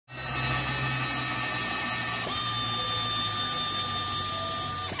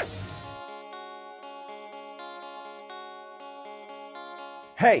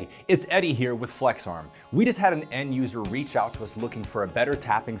Hey, it's Eddie here with FlexArm. We just had an end user reach out to us looking for a better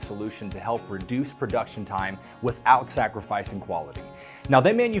tapping solution to help reduce production time without sacrificing quality. Now,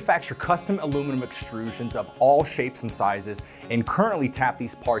 they manufacture custom aluminum extrusions of all shapes and sizes and currently tap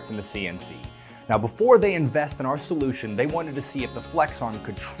these parts in the CNC. Now, before they invest in our solution, they wanted to see if the FlexArm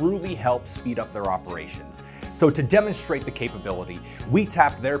could truly help speed up their operations. So to demonstrate the capability, we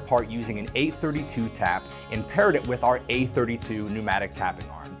tapped their part using an A-32 tap and paired it with our A-32 pneumatic tapping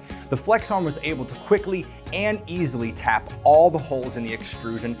arm. The FlexArm was able to quickly and easily tap all the holes in the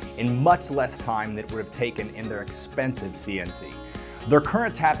extrusion in much less time than it would have taken in their expensive CNC. Their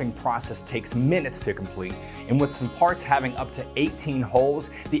current tapping process takes minutes to complete, and with some parts having up to 18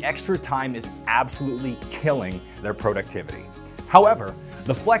 holes, the extra time is absolutely killing their productivity. However,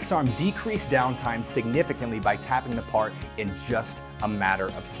 the FlexArm decreased downtime significantly by tapping the part in just a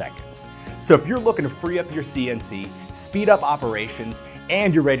matter of seconds. So if you're looking to free up your CNC, speed up operations,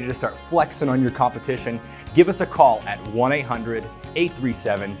 and you're ready to start flexing on your competition, give us a call at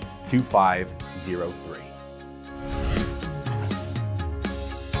 1-800-837-2503.